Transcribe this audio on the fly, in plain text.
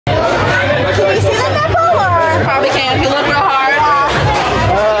probably can if you look real hard.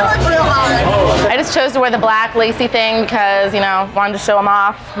 You look real hard. I just chose to wear the black lacy thing because, you know, wanted to show them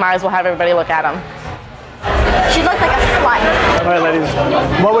off. Might as well have everybody look at them. She looked like a slut. All right, ladies.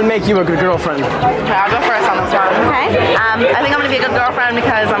 What would make you a good girlfriend? Okay, I'll go first on this one. Okay. I think I'm going to be a good girlfriend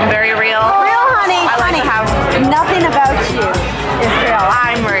because I'm very real. Real, honey. I like to have... Nothing about you is real.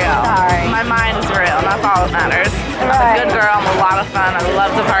 I'm real. Sorry. My mind is real, and that's all that matters. I'm a good girl. I'm a lot of fun. I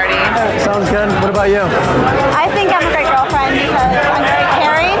love to party. Sounds good. What about you? I think I'm a great girlfriend because I'm very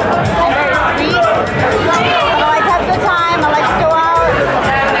caring, I'm very sweet, I like to have a good time, I like to go out,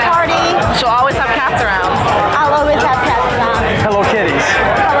 party. She'll always have cats around. I'll always have cats around. Hello Kitties.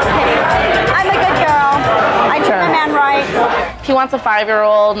 Hello kitties. I'm a good girl. I treat my man right. If he wants a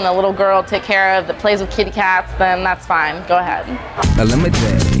 5-year-old and a little girl to take care of that plays with kitty cats, then that's fine. Go ahead.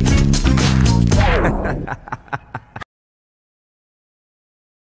 ElimiDATE.